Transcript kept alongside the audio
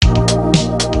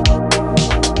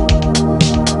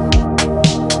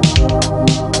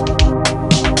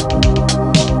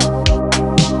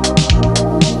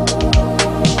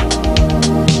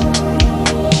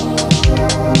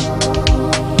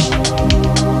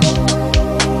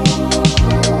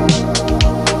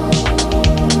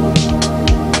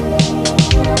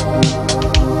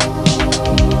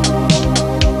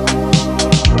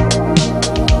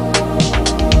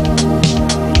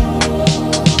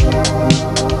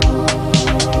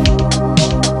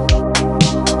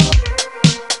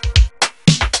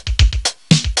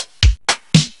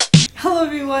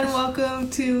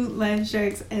to Land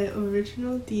Sharks, an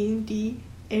original D&D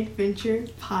adventure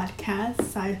podcast,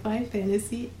 sci-fi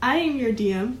fantasy. I am your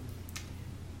DM.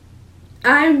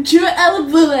 I'm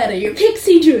Joella Valletta, your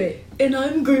pixie druid. And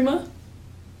I'm Grima.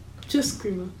 Just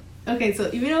Grima. Okay, so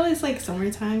even though it's like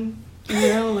summertime,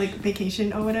 like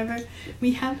vacation or whatever,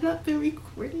 we have not been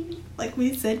recording like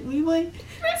we said we would.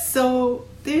 So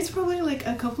there's probably like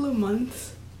a couple of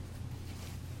months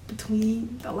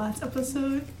between the last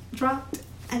episode dropped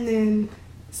and then,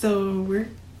 so we're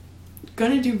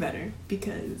gonna do better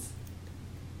because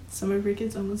summer break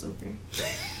is almost over.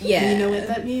 Yeah. And you know what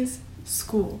that means?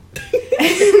 School. And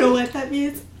you know what that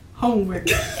means? Homework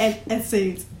and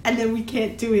essays. And then we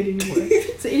can't do it anymore.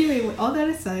 So anyway, with all that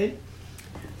aside,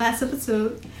 last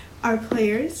episode, our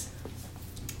players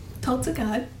talked to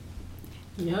God.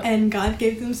 Yep. And God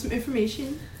gave them some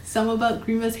information. Some about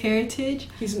Grima's heritage.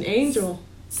 He's an angel.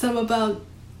 Some about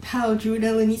how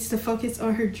Druidella needs to focus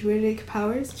on her druidic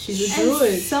powers. She's a And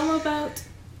druid. some about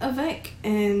Avec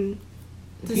and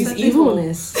the His 7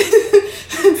 evilness.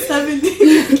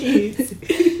 17 keys.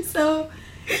 So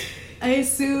I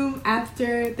assume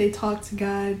after they talked to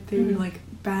God, they would like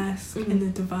bask in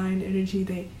the divine energy.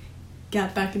 They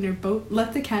got back in their boat,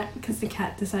 left the cat because the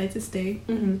cat decided to stay,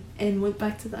 and went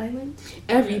back to the island.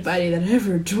 Everybody that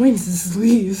ever joins us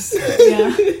leaves.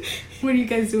 Yeah. What are you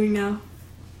guys doing now?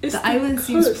 It's The island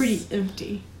seems curse. pretty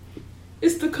empty.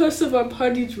 It's the curse of our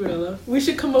party, Druella. We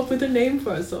should come up with a name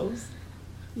for ourselves.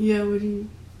 Yeah, what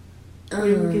are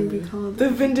we gonna be called? The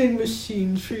vending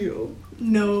machine trio.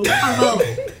 No. How about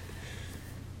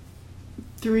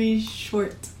 3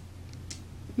 short?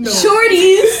 No.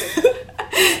 Shorties!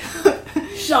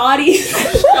 Shawties.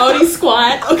 Shouty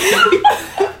squad. Okay.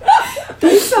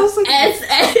 That sounds like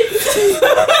SS.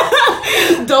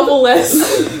 Double S.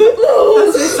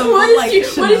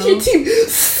 What is your team?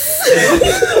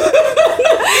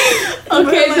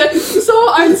 Okay, so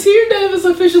our team name is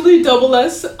officially Double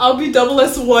S. I'll be Double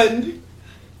S1.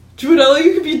 Druidella,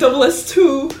 you could be Double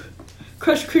S2.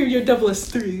 Crush Cream, you're Double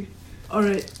S3.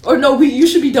 Alright. Or no, you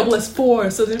should be Double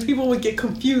S4, so then people would get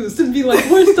confused and be like,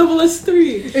 where's Double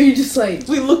S3? Are you just like...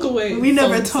 We look away. We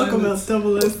never in talk silence. about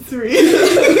double S3.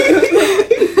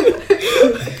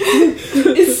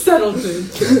 It's settled then.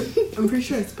 I'm pretty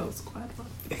sure it's spelled squad.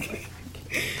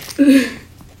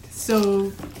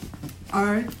 So,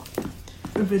 our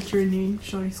adventure name,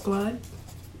 Shorty Squad.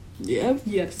 Yep.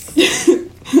 Yes.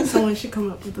 Someone should come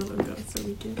up with a logo so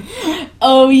we can.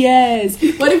 Oh, yes.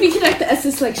 What if we connect the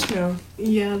SS section now?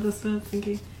 Yeah, that's what I'm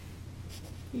thinking.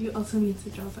 You also need to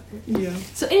draw that. Yeah.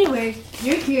 So anyway,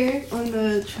 you're here on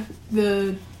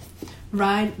the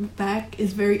ride back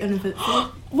is very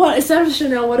uneventful. Well, instead of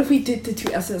Chanel, what if we did the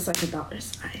 2 SS like a dollar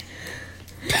sign?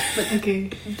 But okay.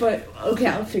 But, okay,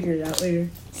 I'll figure it out later.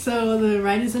 So the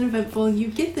ride is uneventful. You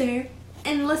get there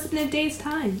in less than a day's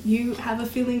time. You have a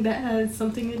feeling that has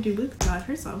something to do with God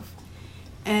herself.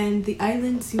 And the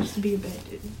island seems to be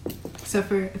abandoned. Except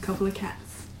for a couple of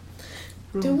cats.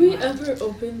 Did we ever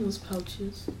open those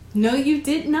pouches? No, you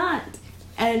did not.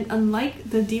 And unlike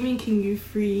the Demon King you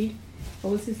freed,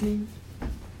 what was his name?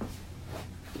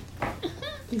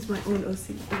 He's my own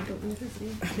OC. I don't know his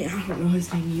name. I mean, I don't know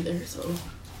his name either, so...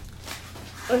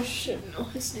 I should know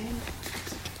his name.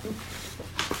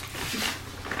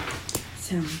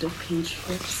 Sound of page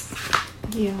flips.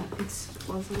 Yeah, it's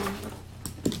plausible.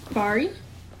 Bari?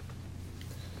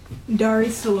 Dari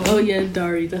Salon. Oh yeah,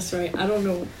 Dari, that's right. I don't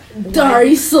know.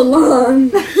 Dari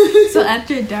Salon! So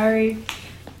after Dari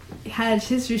had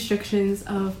his restrictions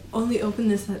of only open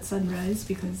this at sunrise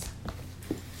because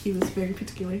he was very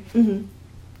particular.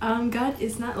 God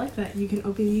is not like that. You can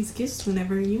open these gifts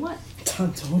whenever you want.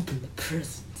 Time to open the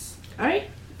presents. Alright.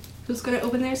 Who's gonna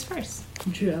open theirs first?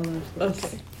 Joella.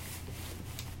 Okay.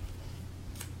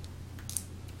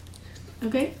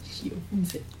 Okay? She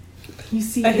opens it. You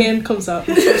see A hand comes out.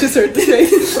 Just heard the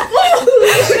face.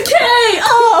 Okay!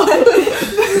 Oh!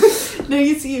 Now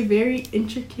you see a very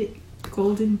intricate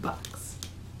golden box.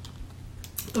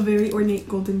 A very ornate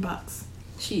golden box.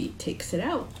 She takes it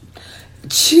out.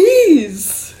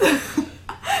 Cheese!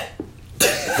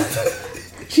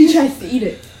 She tries to eat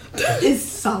it. It's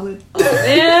solid.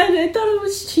 Man, I thought it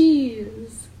was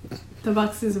cheese. The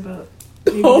box is about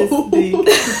maybe this big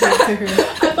compared to her.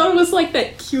 I thought it was like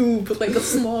that cube, like a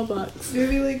small box.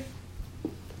 Maybe like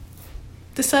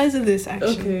the size of this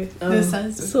actually. Okay. The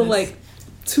size of So this. like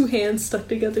 2 hands stuck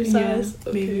together size?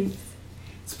 Yeah, maybe.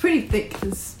 It's pretty thick.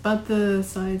 It's about the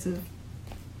size of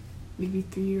maybe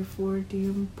 3 or 4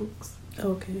 DM books.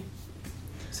 Okay.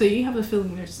 So you have a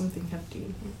feeling there's something hefty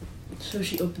in here. So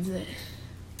she opens it.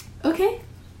 Okay.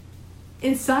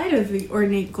 Inside of the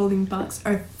ornate golden box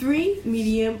are 3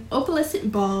 medium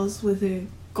opalescent balls with a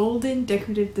golden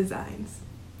decorative designs.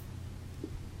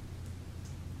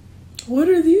 What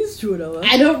are these, Jordella?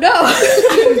 I don't know.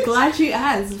 I'm glad you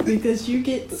asked because you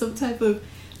get some type of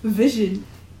vision.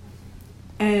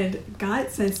 And God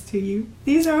says to you,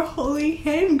 these are holy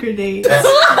hand grenades. Oh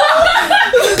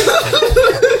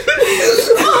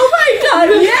my god,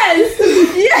 yes!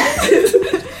 Yes!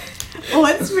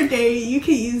 Once per day, you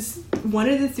can use one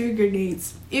of the 3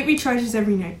 grenades. It recharges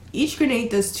every night. Each grenade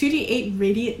does 2d8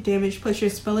 radiant damage plus your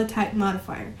spell attack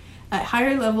modifier. At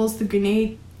higher levels, the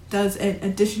grenade does an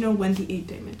additional 1d8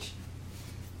 damage.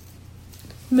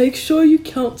 Make sure you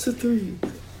count to 3.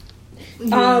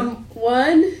 1,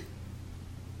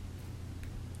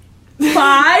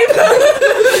 5.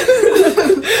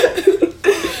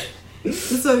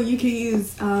 So you can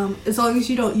use, as long as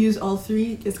you don't use all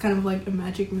 3, it's kind of like a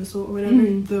magic missile or whatever,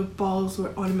 and the balls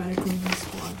will automatically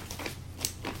respawn.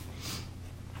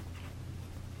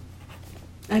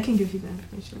 I can give you the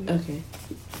information later. Okay.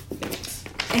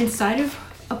 Inside of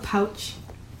a pouch,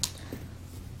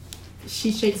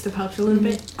 she shakes the pouch a little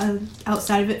bit.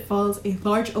 Outside of it falls a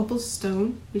large opal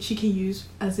stone, which she can use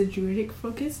as a druidic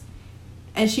focus.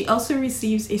 And she also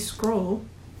receives a scroll,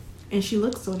 and she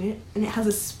looks on it, and it has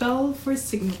a spell for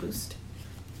signal boost.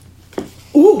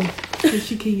 Ooh! So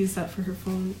she can use that for her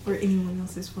phone or anyone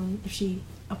else's phone if she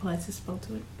applies a spell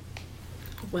to it.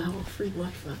 Wow, free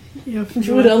Wi-Fi. Yeah,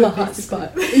 Jordella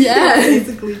hotspot. Yeah.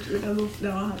 Basically, Jordella's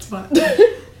now a hotspot.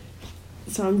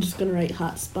 So I'm just gonna write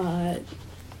hotspot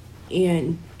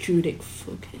and druidic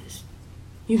focus.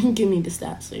 You can give me the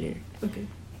stats later. Okay.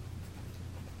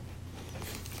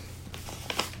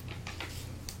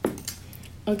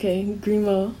 Okay,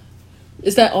 Grimo.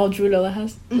 Is that all Jordella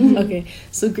has? Mhm. Okay,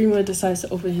 so Grimo decides to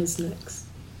open his next.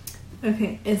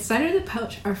 Okay, inside of the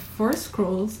pouch are 4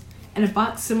 scrolls and a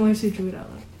box similar to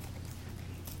Druidella.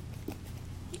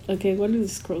 Okay, what do the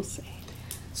scrolls say?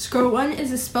 Scroll 1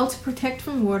 is a spell to protect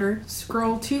from water,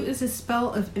 Scroll 2 is a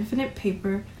spell of infinite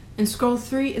paper, and Scroll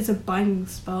 3 is a binding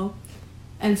spell,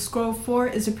 and Scroll 4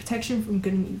 is a protection from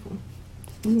good and evil.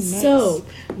 Ooh, nice. So,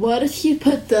 what if you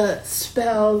put the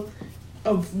spell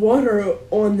of water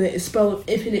on the spell of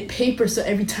infinite paper, so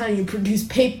every time you produce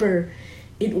paper,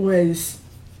 it was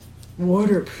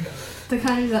waterproof?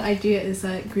 The idea is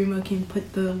that Grimo can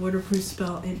put the waterproof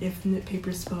spell and infinite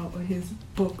paper spell on his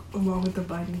book along with the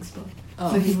binding spell.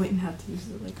 So he wouldn't have to use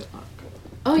it like a book.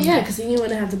 Oh yeah, because then you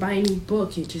wouldn't have to buy a new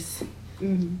book. You just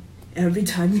every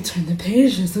time you turn the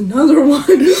page, there's another one.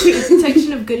 The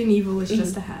protection of good and evil is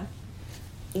just a have.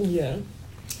 Yeah.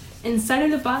 Inside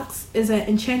of the box is an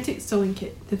enchanted sewing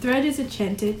kit. The thread is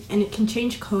enchanted and it can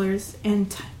change colors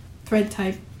and thread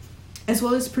type, as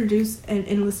well as produce an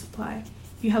endless supply.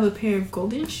 You have a pair of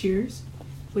golden shears,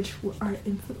 which are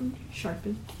infinitely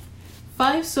sharpened,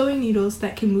 5 sewing needles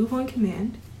that can move on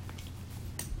command,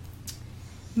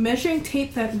 measuring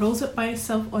tape that rolls up by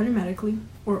itself automatically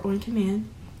or on command,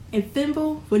 a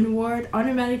thimble when ward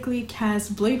automatically casts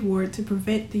blade ward to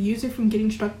prevent the user from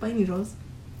getting struck by needles,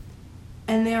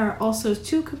 and there are also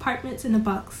 2 compartments in the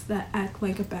box that act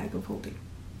like a bag of holding.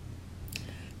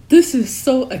 This is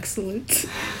so excellent.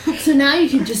 So now you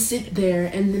can just sit there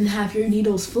and then have your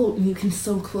needles float, and you can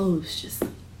sew clothes. Just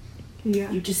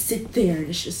Yeah. you just sit there, and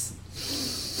it's just.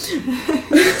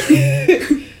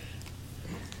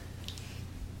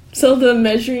 So the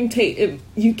measuring tape,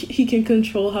 he can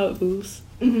control how it moves.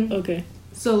 Mm-hmm. Okay.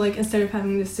 So like instead of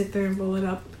having to sit there and roll it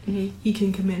up, he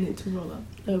can command it to roll up.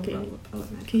 Okay. Roll up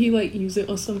automatically. Can he like use it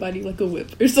on somebody like a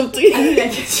whip or something? I mean, I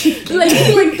guess you can. Like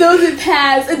he like throws it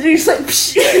past, and then he's like I'm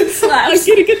slaps.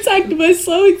 getting attacked by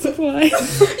sewing supply. Yeah,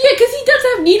 because he does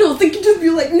have needles. They can just be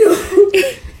like, no.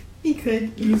 He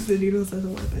could use the needles as a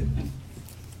weapon.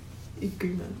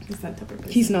 Grimo is that type of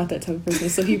person. He's not that type of person,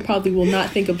 so he probably will not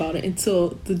think about it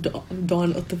until the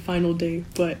dawn of the final day.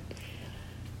 But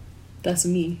that's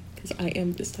me, because I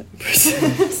am this type of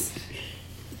person.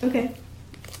 Okay.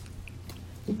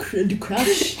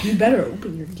 Crush, you better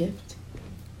open your gift.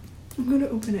 I'm gonna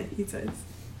open it, he says.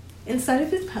 Inside of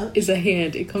his pouch. It's a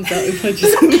hand. It comes out and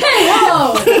punches him.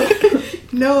 Whoa!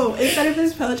 No, inside of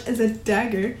his pouch is a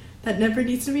dagger that never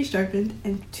needs to be sharpened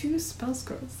and 2 spell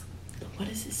scrolls. What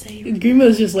does it say?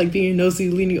 Grimo's just like being nosy,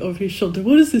 leaning over his shoulder.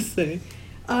 What does this say?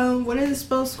 One of the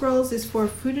spell scrolls is for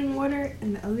food and water,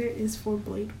 and the other is for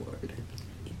blade ward.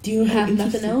 Do you have nothing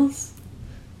Interesting. else?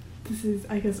 This is,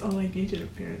 I guess, all I needed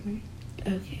apparently.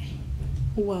 Okay.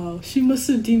 Wow, she must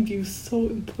have deemed you so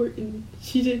important.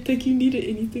 She didn't think you needed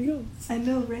anything else. I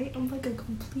know, right? I'm like a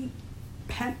complete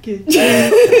package.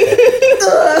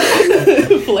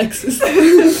 Flexes.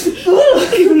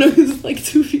 Even though he's like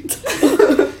 2 feet tall.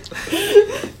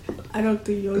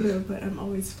 Dr. Yoda, but I'm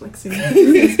always flexing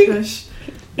this crush.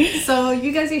 So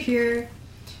you guys are here.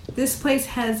 This place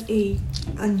has a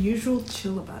unusual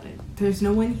chill about it. There's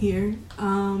no one here.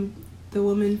 The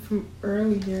woman from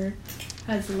earlier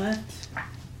has left.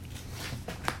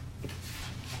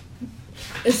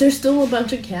 Is there still a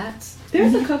bunch of cats?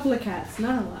 There's a couple of cats,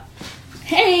 not a lot.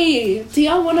 Hey, do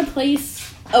y'all want to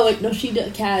place? Oh wait, no, she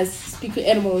does. Kaz, speak with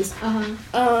animals.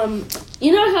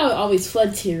 You know how it always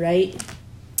floods here, right?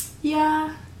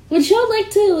 Yeah. Would y'all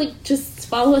like to just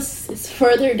follow us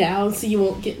further down so you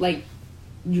won't get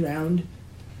drowned?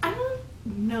 I don't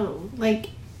know.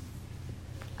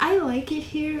 I like it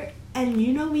here, and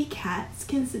we cats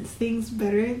can sense things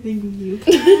better than you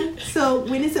can. So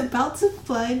when it's about to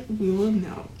flood, we will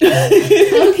know.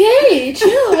 Okay,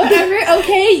 chill, whatever.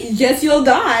 Okay, yes, you'll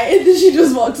die. And then she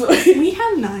just walks away. We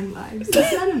have 9 lives.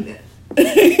 That's not a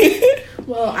myth.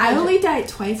 Well, I only died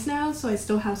twice now, so I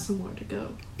still have some more to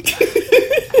go.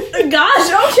 Gosh,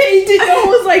 okay, you didn't know it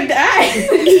was like that.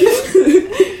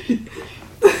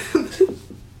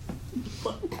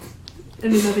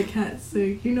 And another cat. So,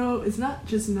 it's not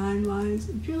just 9 lives.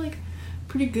 If you're,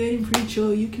 pretty good and pretty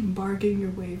chill, you can bargain your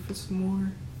way for some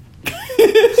more.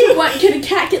 What, can a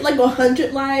cat get,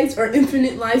 100 lives or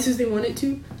infinite lives if they wanted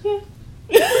to? Yeah.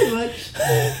 Pretty much.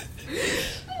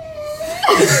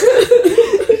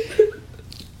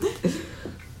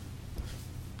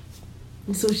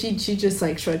 So she just,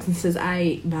 shrugs and says,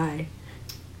 bye.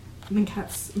 And the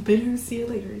cats bid her see you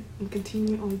later and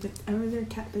continue on whatever their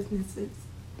cat business is.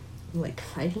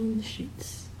 Fighting in the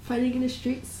streets. Fighting in the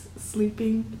streets,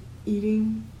 sleeping,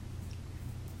 eating,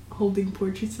 holding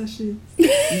poetry sessions,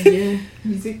 Yeah.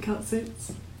 music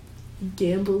concerts,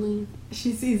 Gambling.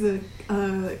 She sees a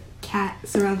cat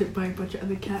surrounded by a bunch of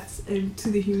other cats, and to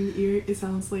the human ear, it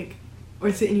sounds like,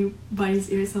 or to anybody's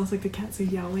ear, it sounds like the cats are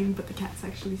yowling, but the cat's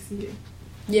actually singing.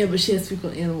 Yeah, but she has to speak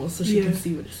with animals so she can Yeah.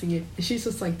 see what it's singing. And she's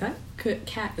just like, that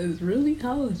cat is really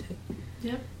talented.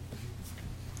 Yep.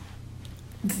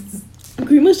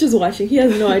 Grima's just watching. He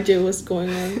has no idea what's going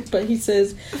on. But he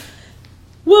says,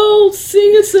 well,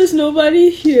 seeing as there's nobody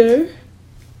here,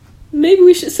 maybe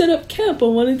we should set up camp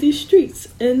on one of these streets.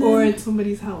 And Or at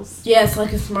somebody's house. Yes,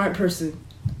 like a smart person.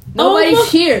 Nobody's well,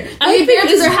 here. I They think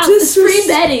banned their house. It's free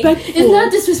bedding. It's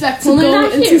not disrespectful. to They're go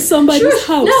not into here. somebody's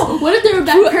house. No, what if they're a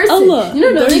bad Cruella, person?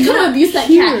 No, they're they could not have abused that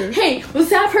here. cat. Hey, was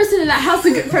that person in that house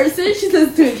a good person? She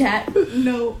says to a cat.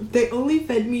 No, they only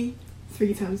fed me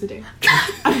 3 times a day.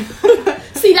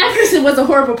 See, that person was a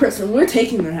horrible person. We're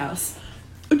taking their house.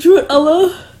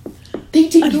 Ella, They I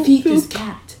didn't don't feed feel- this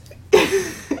cat.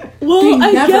 well, They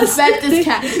I never guess fed this they-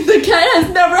 cat. The cat has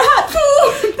never had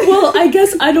food. Well, I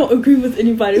guess I don't agree with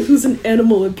anybody who's an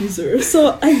animal abuser.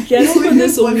 So I guess Well, for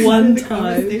this one side one of the time,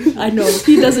 conversation. I know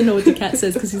he doesn't know what the cat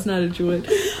says because he's not a druid.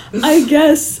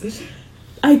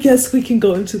 I guess we can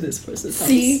go into this person's house.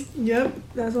 See? Yep,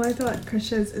 that's what I thought. Chris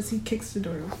says as he kicks the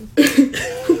door open.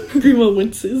 Grima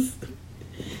winces.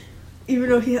 Even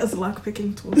though he has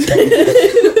lockpicking tools.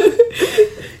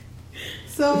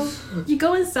 So, you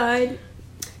go inside.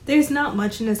 There's not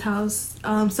much in this house.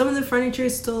 Some of the furniture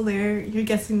is still there. You're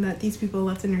guessing that these people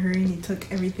left in a hurry and they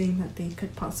took everything that they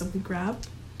could possibly grab.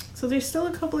 So there's still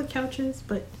a couple of couches,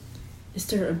 but... Is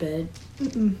there a bed?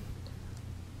 Mm-mm.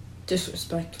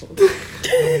 Disrespectful.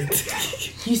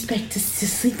 You expect us to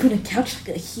sleep on a couch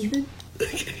like a heathen?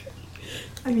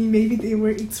 I mean, maybe they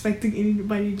weren't expecting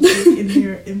anybody to be in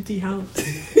their empty house.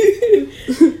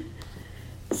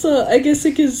 So I guess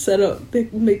I can set up the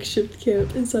makeshift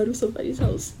camp inside of somebody's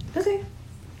house. Okay.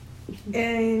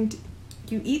 And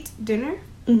you eat dinner,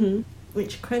 Mm-hmm.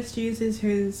 which Crest uses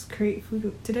his create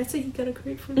food. Did I say you got a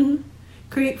create food? Mm-hmm.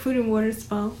 Create food and water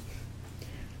spell.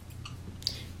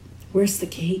 Where's the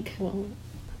cake? Well,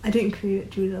 I didn't create it,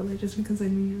 Judella, just because I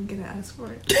knew you were gonna ask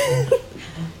for it.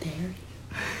 Out there.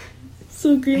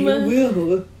 so Grima,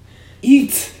 will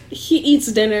eat. he eats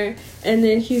dinner and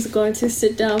then he's going to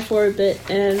sit down for a bit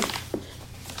and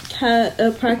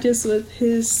practice with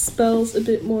his spells a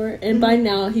bit more. And by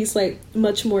now he's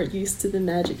much more used to the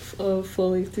magic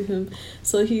flowing through him,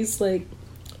 so he's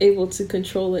able to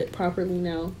control it properly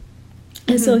now.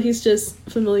 And so he's just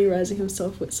familiarizing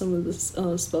himself with some of the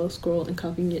spell scroll and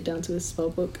copying it down to his spell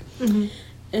book. Mm-hmm.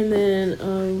 And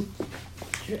then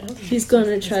he's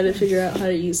gonna try to figure out how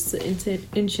to use the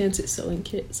enchanted sewing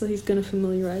kit. So he's gonna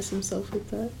familiarize himself with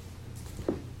that.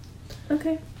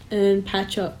 Okay. And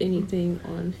patch up anything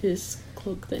on his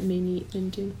cloak that may need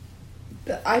mending.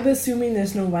 I'm assuming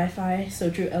there's no Wi-Fi, so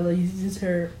Ella uses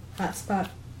her hotspot.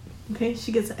 Okay,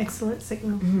 she gets an excellent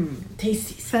signal.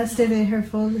 Tasty. Faster than her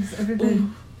phone has ever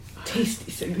been. Tasty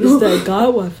It's signal. that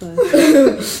god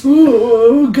Wi-Fi.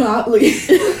 Ooh, godly.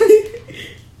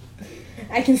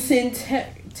 I can send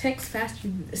text faster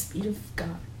than the speed of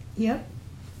God. Yep.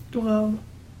 Well,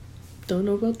 Don't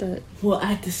know about that. Well,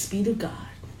 at the speed of God.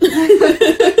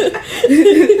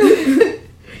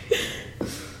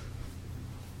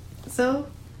 so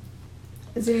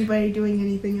is anybody doing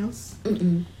anything else?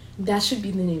 Mm-mm. That should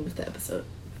be the name of the episode.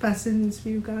 Faster than the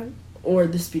speed of God? Or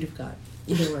the speed of God.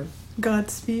 Either one.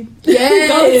 Godspeed.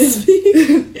 Yes!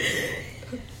 Godspeed.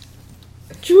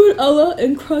 Drew and Ella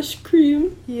and Crush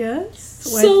Cream. Yes.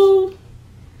 So,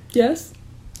 yes.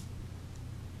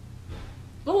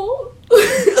 Oh.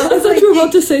 I thought you were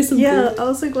about to say something. Yeah, I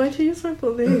was like, why'd you use my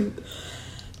full name?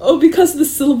 Oh, because the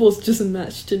syllables just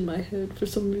matched in my head for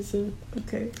some reason.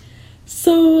 Okay.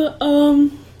 So,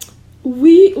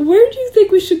 where do you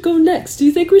think we should go next? Do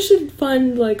you think we should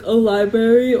find like a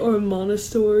library or a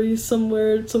monastery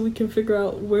somewhere so we can figure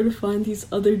out where to find these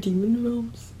other demon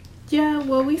realms? Yeah,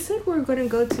 well, we said we are going to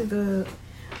go to the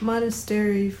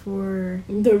monastery for...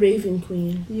 The Raven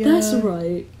Queen. Yeah. That's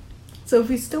right. So if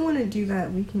we still want to do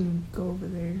that, we can go over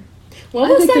there. What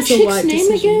I was think that it's a chick's wise name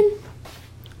decision. again?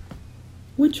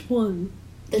 Which one?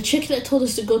 The chick that told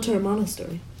us to go to her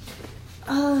monastery.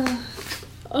 I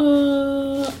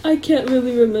can't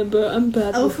really remember. I'm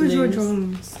bad Alpha with George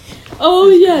names. Jones. Oh,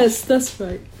 yes, that's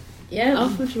right. Yeah.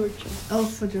 Alpha George.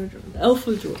 Alpha George Jones.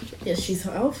 Alpha George. Yeah, she's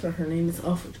Alpha. Her name is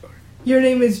Alpha George. Your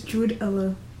name is Jude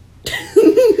Ella.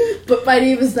 But my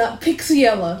name is not Pixie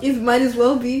Ella. It might as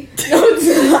well be. No,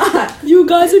 it's not. You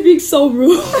guys are being so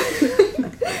rude.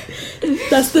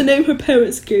 That's the name her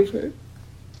parents gave her.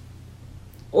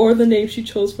 Or the name she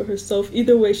chose for herself.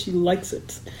 Either way, she likes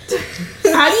it.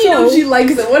 How do you know she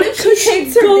likes it? What if she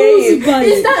hates her goes name? by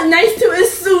It's it. not nice to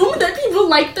assume that people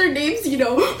like their names, you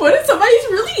know. What if somebody's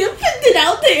really offended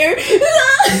out there?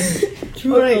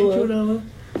 Drew Alright, Ella. Jude Ella.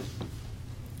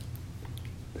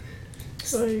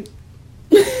 Alright.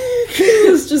 He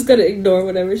was just gonna ignore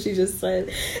whatever she just said.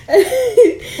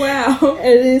 Wow.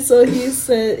 And then so he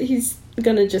said he's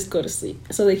gonna just go to sleep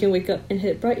so they can wake up and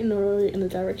head bright and early in the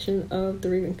direction of the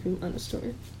Raven Queen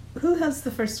monastery. Who has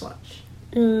the first watch?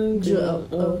 Drew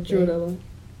okay. Ella.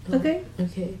 Okay.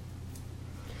 Okay.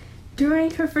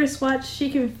 During her first watch, she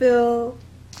can feel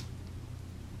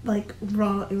like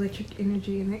raw electric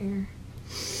energy in the air.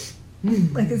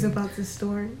 Like it's about to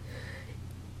storm.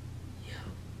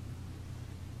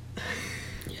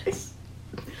 Yes.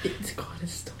 It's gonna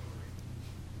storm.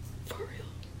 For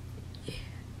real.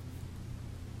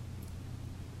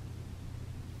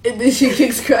 And then she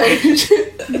kicks Crush.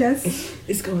 Yes,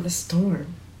 It's gonna storm.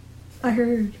 I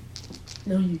heard.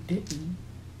 No, you didn't.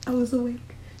 I was awake.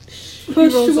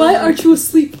 Crush, rolls why over. aren't you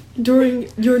asleep during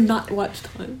your not watch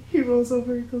time? He rolls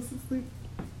over and goes to sleep.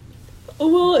 Oh,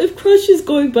 well, if Crush is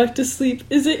going back to sleep,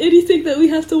 is there anything that we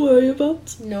have to worry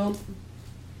about? No.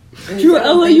 Drew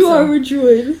Ella, you are a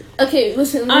druid. Okay,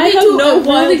 listen. I Let me have do no a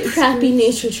really wild crappy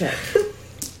nature check.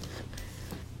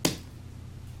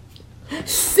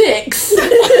 6.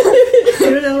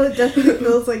 You know, it definitely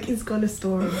feels like it's gonna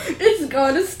storm. It's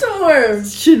gonna storm.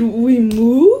 Should we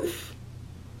move?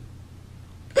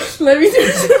 Let me do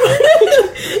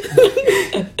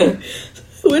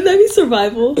Wouldn't that be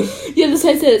survival? Yeah, that's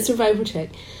why I said it's survival check.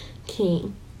 Okay.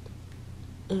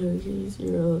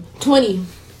 20.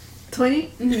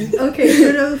 20? Okay,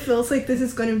 Judo feels like this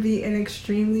is going to be an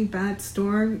extremely bad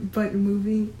storm, but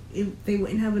moving, they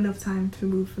wouldn't have enough time to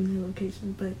move from their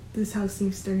location, but this house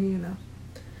seems sturdy enough.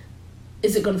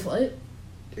 Is it gonna flood?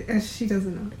 She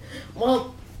doesn't know.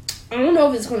 Well, I don't know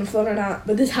if it's gonna flood or not,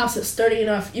 but this house is sturdy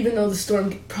enough, even though the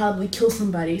storm could probably kill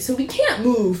somebody, so we can't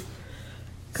move.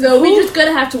 So we just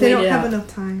gonna have to They wait don't it have out. enough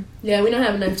time. Yeah, we don't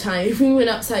have enough time. If we went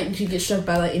outside, we could get struck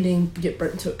by lightning and get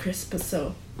burnt to a crisp.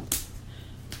 So,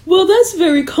 Well, that's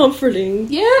very comforting.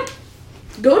 yeah,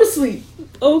 go to sleep.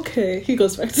 Okay, he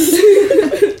goes back to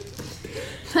sleep.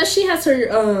 Plus, she has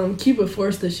her cube of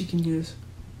force that she can use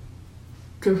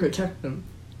to protect them.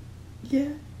 Yeah.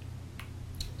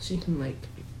 She can like.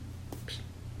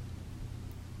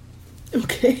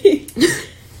 Okay.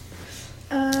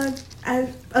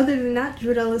 And other than that,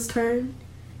 Drudella's turn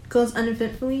goes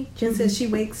uneventfully. Just as she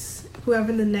wakes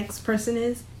whoever the next person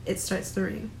is, it starts to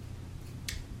rain.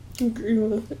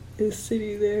 Grima is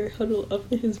sitting there, huddled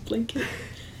up in his blanket,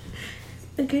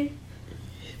 Okay.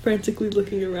 frantically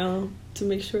looking around to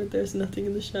make sure there's nothing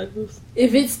in the shadows.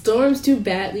 If it storms too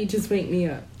badly, just wake me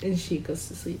up, and she goes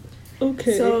to sleep.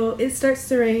 Okay. So it starts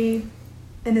to rain,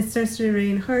 and it starts to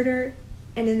rain harder,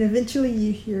 and then eventually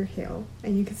you hear hail,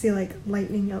 and you can see like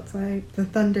lightning outside. The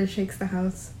thunder shakes the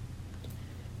house.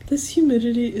 This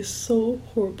humidity is so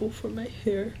horrible for my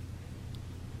hair.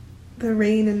 The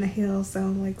rain and the hail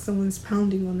sound like someone's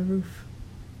pounding on the roof.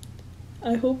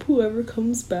 I hope whoever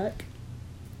comes back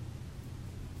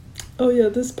Oh yeah,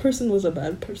 this person was a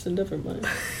bad person. Never mind.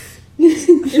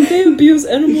 If they abuse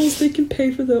animals, they can pay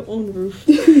for their own roof.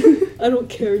 I don't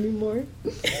care anymore.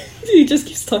 He just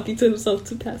keeps talking to himself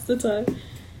to pass the time.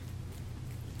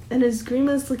 And as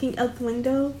Grima's looking out the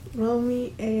window, roll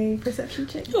me a perception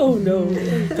check. Oh no!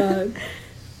 Oh god!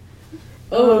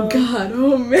 Oh god!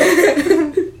 Oh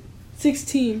man!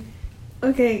 16.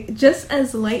 Okay, just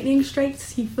as lightning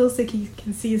strikes, he feels like he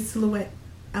can see a silhouette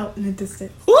out in the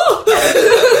distance.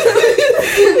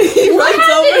 He runs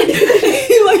over.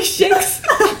 He like shakes.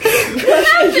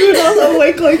 You're all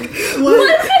awake like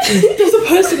What? there's a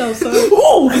person outside.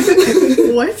 Oh!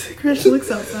 What? Crush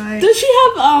looks outside. Does she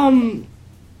have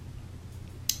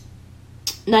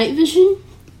night vision?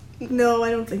 No,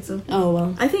 I don't think so. Oh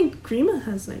well. I think Grima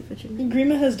has night vision.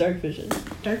 Grima has dark vision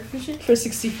Dark vision? for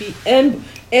 60 feet and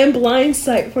blind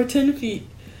sight for 10 feet.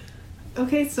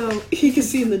 Okay, so He can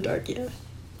see in the dark. Yeah.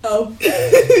 Oh.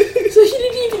 So she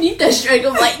didn't even need that strike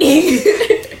of lightning.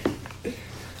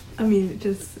 I mean, it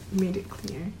just made it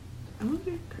clear. I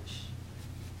wonder, Crush.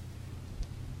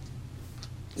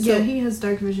 Yeah, he has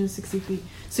dark vision 60 feet.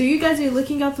 So you guys are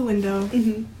looking out the window,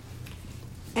 Mm-hmm.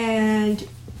 and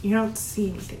you don't see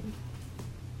anything.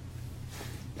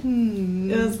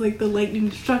 It was like the lightning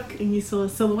struck, and you saw a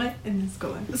silhouette, and it's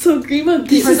gone. So Grima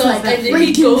This is like and a then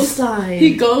he goes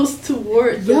Frankenstein.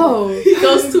 toward the, Yo. he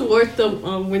goes toward the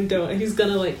window, and he's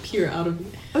gonna like peer out of it,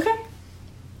 Okay.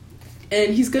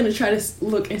 and he's gonna try to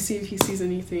look and see if he sees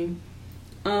anything.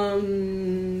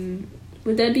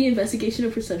 Would that be investigation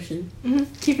or perception? Mm-hmm.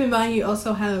 Keep in mind, you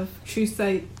also have true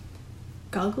sight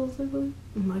goggles, I believe,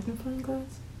 and magnifying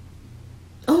glass.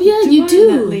 Oh yeah, Do you want do.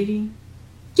 That lady.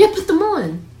 Yeah, put them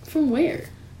on. From where?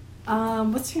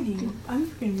 What's her name? I'm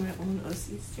forgetting my own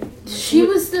OC's name. She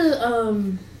was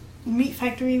the Meat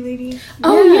factory lady.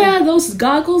 Oh Yeah. yeah, those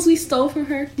goggles we stole from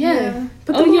her. Yeah.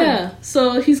 Put Oh them on. yeah,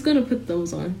 so he's gonna put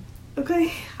those on.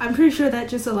 Okay. I'm pretty sure that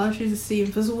just allows you to see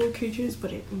invisible creatures,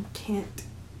 but it can't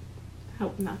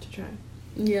help not to try.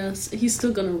 Yes, he's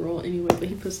still gonna roll anyway, but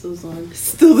he puts those on.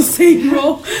 Still the same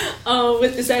roll.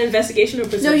 Is that investigation or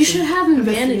perception? No, you should have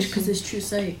advantage Investigation. because it's true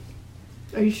sight.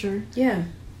 Are you sure? Yeah.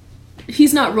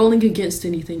 He's not rolling against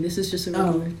anything. This is just a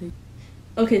regular Oh. thing.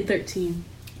 Okay, 13.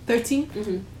 13?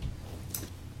 Mm-hmm.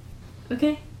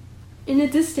 Okay. In the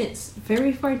distance,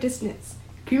 very far distance,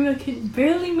 Grima can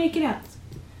barely make it out.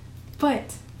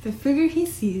 But the figure he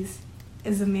sees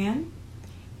is a man.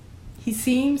 He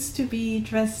seems to be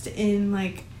dressed in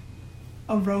like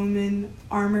a Roman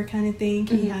armor kind of thing.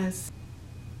 He Mhm. has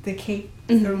the cape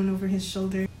Mhm. thrown over his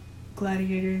shoulder,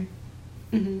 gladiator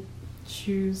Mm-hmm.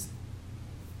 shoes,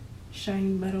 shiny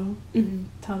metal Mm-hmm.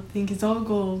 top thing. It's all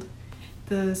gold.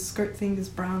 The skirt thing is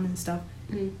brown and stuff.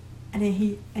 Mm-hmm. And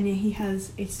then he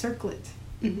has a circlet.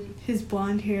 Mm-hmm. His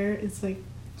blonde hair is like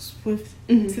swift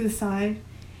Mhm. to the side,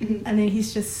 Mm-hmm. and then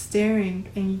he's just staring,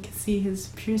 and you can see his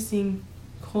piercing,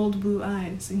 cold blue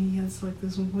eyes, and he has like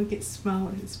this wicked smile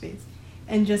on his face.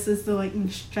 And just as the lightning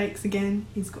strikes again,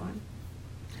 he's gone.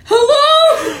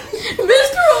 Hello,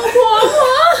 Mr.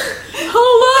 Obama.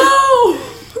 Hello.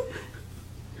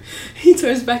 He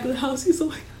turns back to the house. He's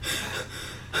like,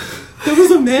 there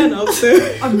was a man out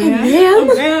there. A man?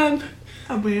 A man.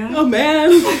 A man? A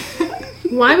man.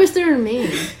 Why was there a man?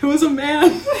 It was a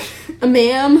man. A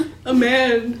ma'am? A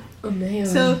man. A man.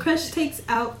 So Crush takes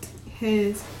out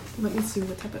his. Let me see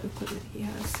what type of equipment he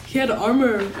has. He had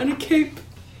armor and a cape.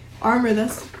 Armor.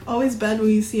 That's always bad when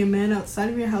you see a man outside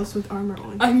of your house with armor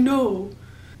on. I know.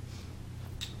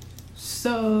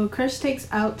 So Crush takes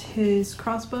out his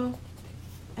crossbow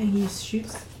and he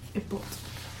shoots a bolt.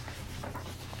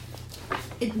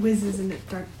 It whizzes in the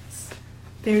darkness.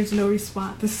 There's no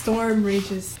response. The storm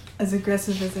rages as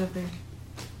aggressive as ever.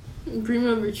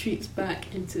 Grima retreats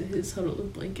back into his huddle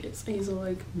of blankets, and he's all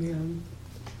like, "Man,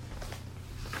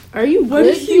 Are you what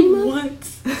good, did he Grima? want?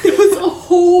 There was a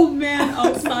whole man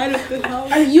outside of the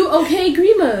house. Are you okay,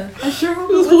 Grima? I sure hope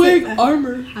He was it wasn't wearing a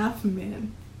armor. half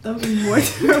man. That would be more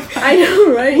terrifying. I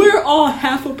know, right? We're all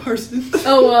half a person.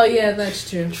 Oh, well, yeah, that's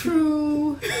true.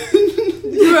 True.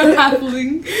 You're a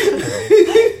halfling.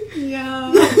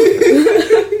 Yeah.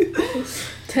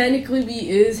 Technically, we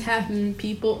is half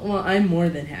people. Well, I'm more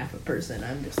than half a person.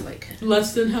 I'm just like,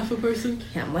 Less than half a person.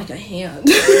 yeah, I'm like a hand.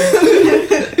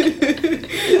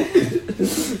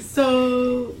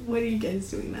 So, what are you guys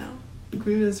doing now?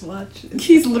 Grima's watching.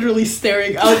 He's literally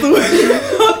staring out the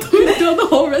window the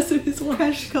whole rest of his watch.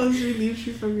 Crush comes relieves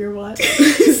you from your watch.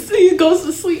 He goes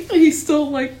to sleep, and he's still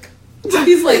like,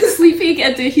 he's like sleeping,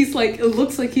 and then he's like, it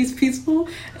looks like he's peaceful,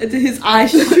 and then his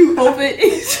eyes shoot open, and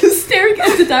he's just staring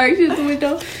at the direction of the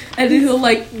window, and then he'll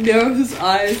like narrow his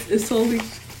eyes and slowly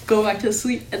go back to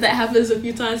sleep. And that happens a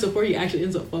few times before he actually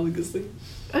ends up falling asleep.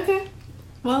 Okay.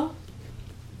 Well,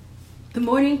 the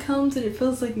morning comes and it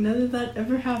feels like none of that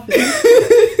ever happened.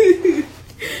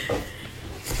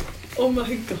 Oh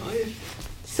my god.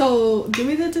 So, give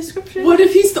me the description. What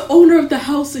if he's the owner of the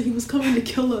house and he was coming to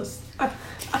kill us?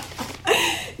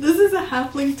 This is a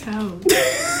halfling town.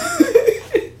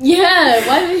 Yeah,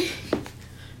 why?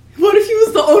 What if he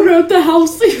was the owner of the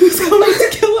house and he was coming to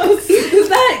kill us? Is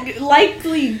that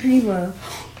likely, Grima?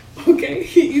 Okay,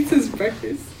 he eats his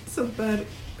breakfast. So bad.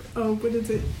 Oh, what is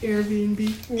it? Airbnb.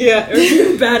 Yeah,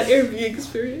 bad Airbnb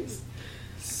experience.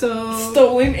 So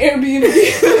Stolen Airbnb.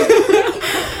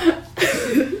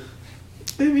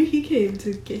 maybe he came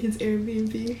to get his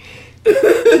Airbnb.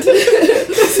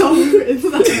 That's all we were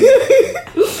inside.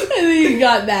 And then you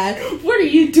got mad. What are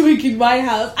you doing in my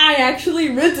house? I actually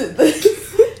rented this.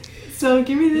 So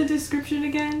give me the description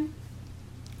again.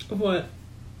 What?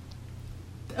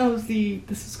 Of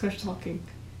this is Crush talking.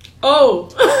 Oh.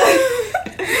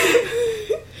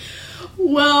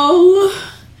 Well,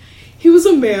 he was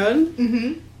a man.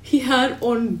 Mm-hmm. He had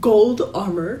on gold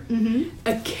armor, Mm-hmm.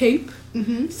 a cape,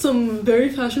 Mm-hmm. some very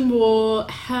fashionable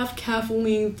half calf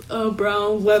length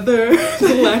brown leather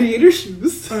gladiator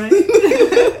shoes. Alright.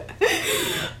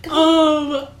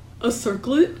 A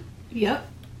circlet, Yep.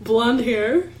 blonde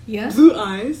hair, Yeah. blue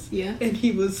eyes, Yeah. and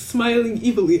he was smiling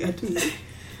evilly at me.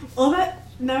 Well, that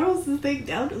narrows the thing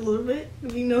down a little bit.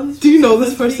 We know this. Do you know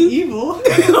this must be person? Evil.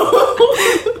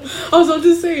 I was about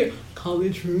to say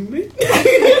college roommate.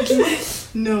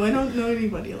 No, I don't know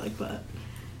anybody like that.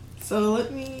 So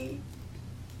let me.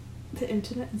 The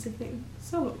internet is a thing.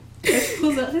 So Chris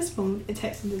pulls out his phone and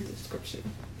texts in the description.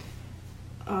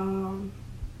 I'm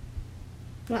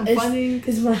finding.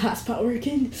 Is my hotspot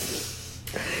working?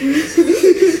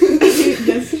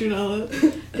 Yes, Janella.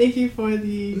 Thank you for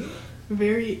the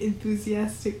very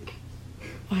enthusiastic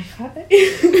Wi-Fi.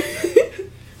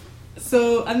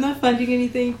 So I'm not finding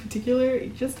anything particular,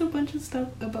 just a bunch of stuff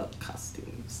about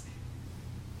costumes.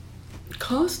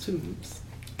 Costumes.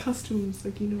 Costumes,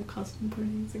 like, you know, costume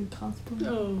parties and cosplay.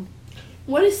 Oh.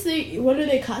 What are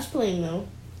they cosplaying though?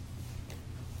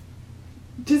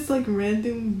 Just like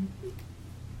random.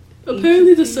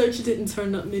 Apparently the Ancient search didn't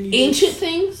turn up many Ancient hits.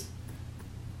 things?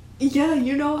 Yeah,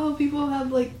 you know how people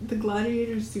have like the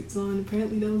gladiator suits on?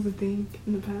 Apparently that was a thing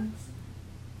in the past.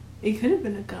 It could have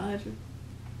been a god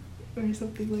or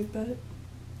something like that.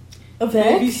 A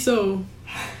Maybe Vex? so.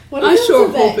 What I if it was sure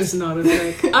a hope Vex? it's not a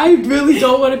Vex. I really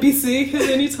don't want to be seeing him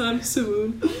anytime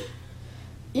soon.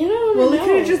 You know, Well, it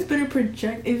could have just been a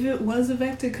project. If it was a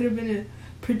Vex, it could have been a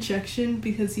projection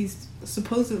because he's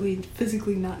supposedly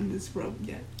physically not in this room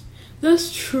yet.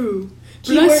 That's true.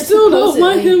 But I Keyword still don't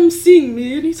want supposedly. him seeing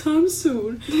me anytime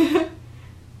soon.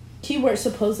 Keyword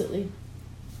supposedly.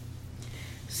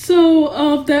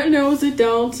 So, that narrows it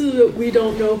down to that we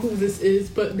don't know who this is,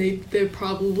 but they're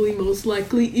probably most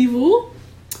likely evil.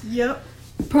 Yep.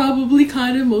 Probably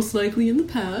kind of most likely in the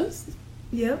past.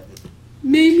 Yep.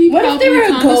 Maybe What if probably they were a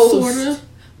kind of ghost? sort of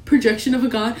projection of a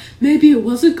god. Maybe it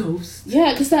was a ghost.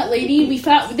 Yeah, because that lady we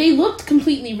found, they looked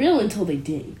completely real until they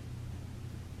did.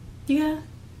 Yeah.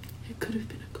 It could have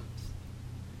been a ghost.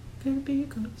 Could have been a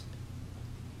ghost.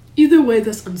 Either way,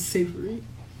 that's unsavory.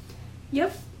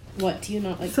 Yep. What do you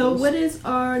not like? So ghosts? what is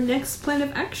our next plan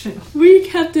of action? We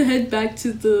have to head back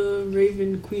to the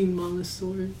Raven Queen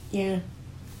Monastery. Yeah.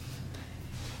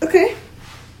 Okay.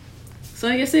 So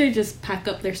I guess they just pack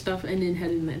up their stuff and then head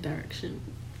in that direction.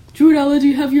 Jordella, do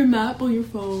you have your map on your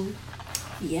phone?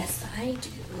 Yes, I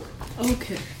do.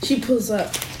 Okay. She pulls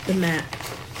up the map.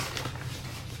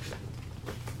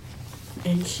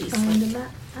 And she's On like, the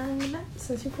map. On the map.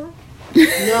 Searching for.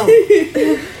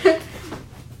 no.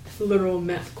 Literal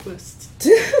map quest.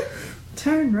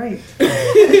 Turn right.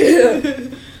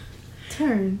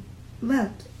 Turn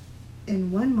left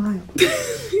in 1 mile.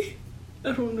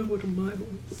 I don't know what a mile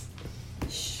is.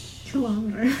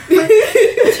 Kilometer.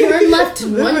 Turn left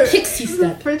in one Remember, pixie the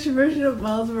step. French version of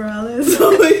Miles Morales.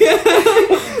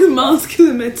 Oh yeah. Miles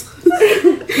kilometers.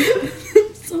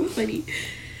 So funny.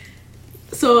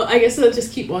 So I guess I'll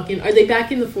just keep walking. Are they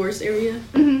back in the forest area?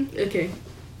 Mm-hmm. Okay.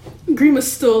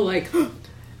 Grima's still like kind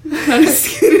of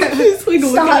scared. He's like looking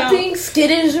Stop out. being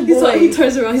skittish, boy. He's like, he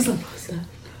turns around. He's like, "What's that?"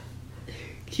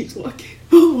 Keeps walking.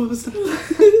 Oh, what was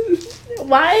that?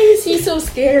 Why is he so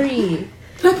scary?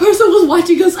 That person was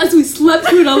watching us as we slept,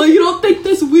 Cruella. You don't think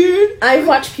that's weird? I've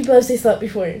watched people as they slept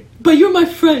before. But you're my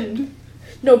friend.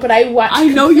 No, but I watch. I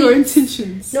know your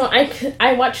intentions. No,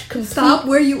 I watch complete. Stop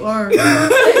where you are.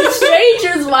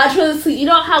 Strangers watch us sleep. You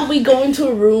know how we go into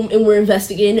a room and we're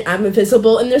investigating. I'm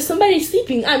invisible, and there's somebody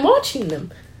sleeping. I'm watching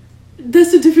them.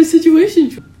 That's a different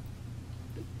situation.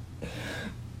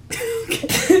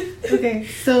 Okay,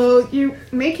 so you're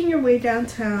making your way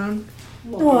downtown.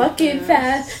 Walking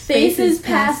fast, faces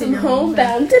passing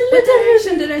homebound. What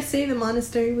direction did I say the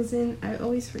monastery was in? I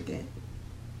always forget.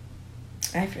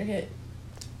 I forget.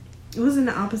 It was in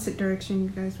the opposite direction you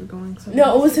guys were going. So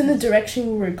No, it was in the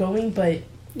direction we were going, but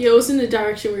Yeah, it was in the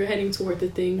direction we were heading toward the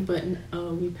thing, but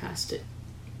we passed it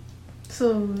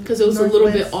So because it was a little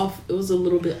bit northwest. off. It was a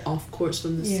little bit off course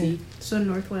from the sea. So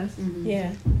northwest. Mhm.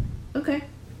 yeah. Okay.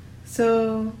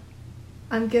 So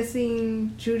I'm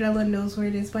guessing Judella knows where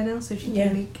it is by now, so she Yeah.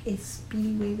 can make a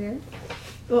speedy way there.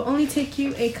 It will only take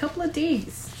you a couple of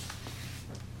days.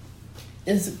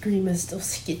 Is Grima still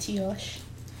skitty-osh?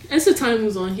 As the time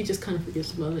moves on, he just kind of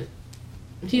forgets about it.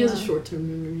 He has a Wow. short-term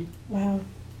memory. Wow.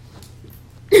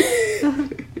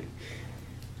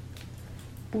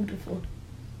 Beautiful.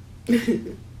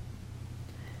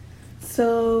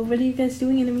 So what are you guys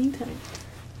doing in the meantime?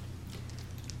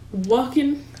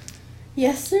 Walking,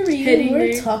 Yes, sir. Heading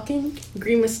We're there. talking.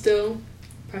 Grima still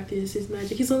practices his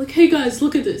magic. He's all like, "Hey guys,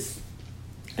 look at this."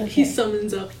 Okay. He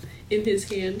summons up in his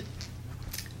hand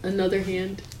another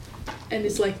hand, and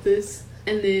it's like this,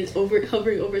 and then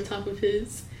hovering over top of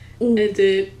his, Ooh. and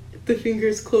then the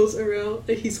fingers close around,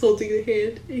 and he's holding the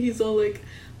hand, and he's all like,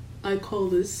 "I call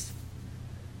this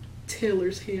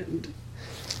Taylor's hand."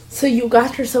 So you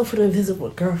got yourself an invisible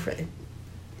girlfriend.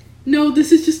 No,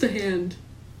 this is just a hand.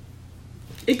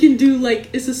 It can do like,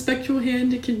 it's a spectral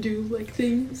hand. It can do like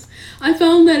things. I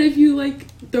found that if you like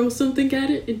throw something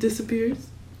at it, it disappears.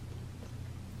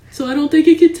 So I don't think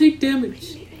it can take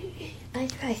damage. I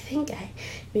think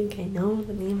I know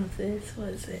the name of this.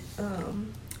 Was it?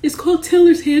 It's called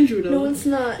Taylor's hand, Judo. No, it's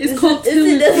not. It's called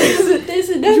There's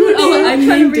another Drew, name. I I'm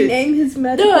trying named to it. rename his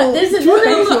medical. No, there's Drew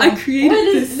another. Ella, I created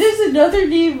this. There's another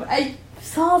name. I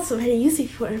saw somebody use it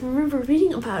before. I remember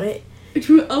reading about it.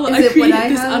 Drew Ella, Is I it what created I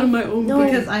this have? out of my own No.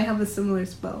 brain. Because I have a similar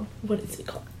spell. What is it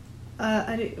called?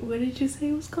 What did you say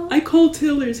it was called? I called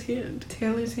Taylor's hand.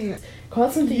 Taylor's hand.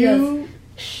 Called something else. You.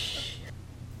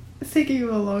 It's taking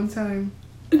you a long time.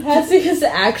 That's because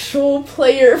the actual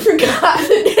player forgot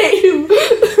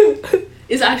the name.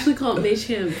 It's actually called Mage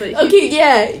Hand, but Okay,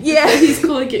 yeah. he's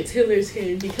calling it Taylor's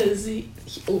hand because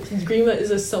Grima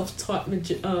is a self-taught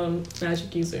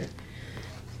magic user.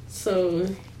 So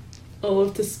all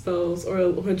of the spells, or a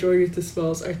majority of the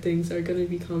spells, are things that are gonna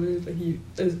be common, but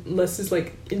unless it's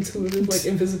like intuitive, like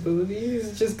invisibility,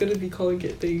 he's just gonna be calling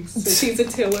it things. So he's a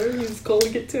Taylor, he's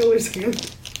calling it Taylor's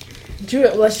hand.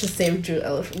 Let's just say Drew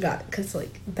Ella forgot, because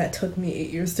like that took me 8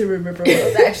 years to remember what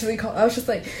it was actually called. I was just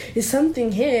like, it's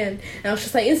something hand, and I was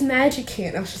just like, it's magic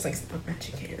hand. I was just like, it's not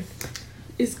magic hand.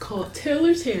 It's called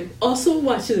Taylor's hand. Also,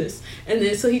 watch this. And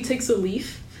then so he takes a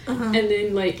leaf, and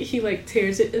then like he like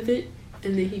tears it a bit,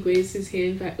 and then he waves his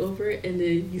hand back over it, and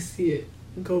then you see it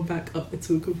go back up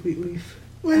into a complete leaf.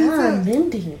 What is that?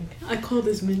 Mending. I call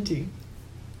this mending.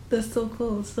 That's so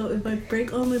cool. So if I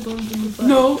break all my bones in the butt.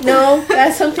 No, No,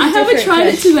 that's something I haven't different, tried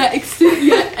it Crush. to that extent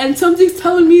yet, and something's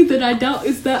telling me that I doubt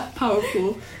it's that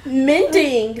powerful.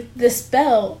 Mending, the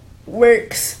spell,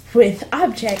 works with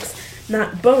objects,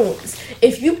 not bones.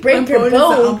 If you break My your bone is an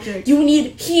bone, object. you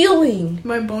need healing.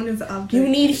 My bone is an object. You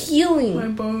need My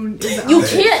healing. bone is an You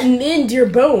object. can't mend your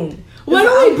bone. Why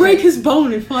don't I break his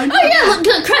bone and find Oh yeah,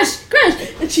 look, Crush.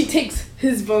 And she takes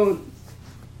his bone,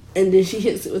 and then she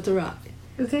hits it with a rock.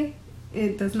 Okay.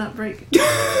 It does not break.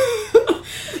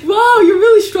 Wow, you're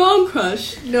really strong,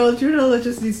 Crush. No, Judella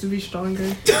just needs to be stronger.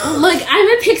 Look,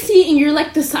 I'm a pixie, and you're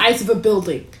like the size of a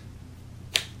building.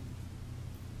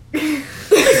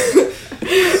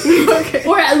 Okay.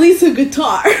 Or at least a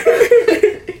guitar.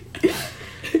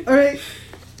 Alright.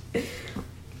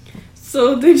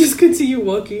 So they just continue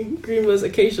walking. Grima's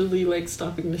occasionally like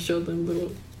stopping to show them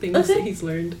little things Okay. that he's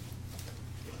learned.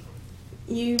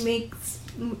 You make.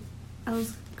 I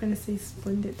was gonna say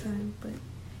splendid time, but.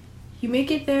 You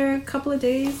make it there a couple of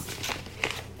days.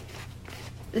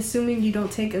 Assuming you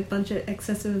don't take a bunch of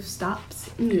excessive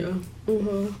stops. Yeah.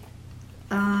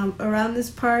 Around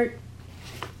this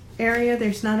area,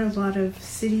 there's not a lot of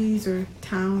cities or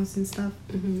towns and stuff.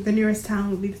 Mm-hmm. The nearest town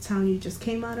would be the town you just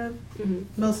came out of.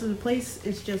 Mm-hmm. Most of the place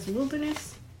is just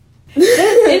wilderness. That's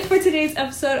it for today's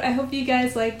episode. I hope you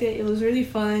guys liked it. It was really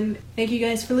fun. Thank you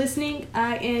guys for listening.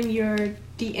 I am your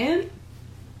DM,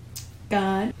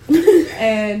 God,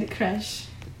 and Crush.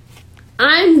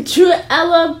 I'm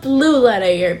Druella Blue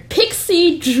Letter, your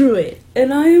pixie druid.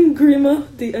 And I am Grima,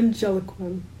 the angelic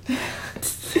one.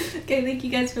 Okay, thank you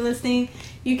guys for listening.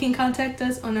 You can contact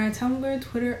us on our Tumblr,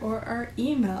 Twitter, or our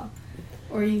email.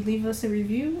 Or you leave us a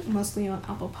review, mostly on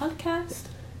Apple Podcast.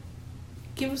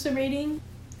 Give us a rating.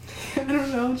 I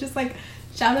don't know, just like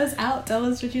Shout us out. Tell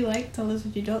us what you like. Tell us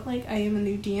what you don't like. I am a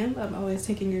new DM. I'm always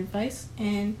taking your advice.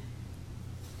 And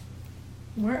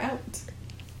we're out.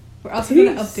 We're also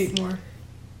going to update more.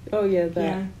 Oh, yeah, that.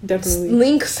 Yeah. Definitely.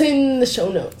 Links in the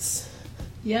show notes.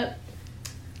 Yep.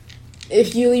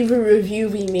 If you leave a review,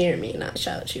 we may or may not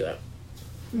shout you out.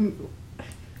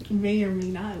 May or may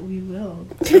not. We will.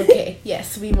 Okay,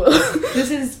 yes, we will.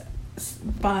 This is...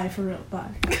 Bye, for real.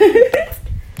 Bye.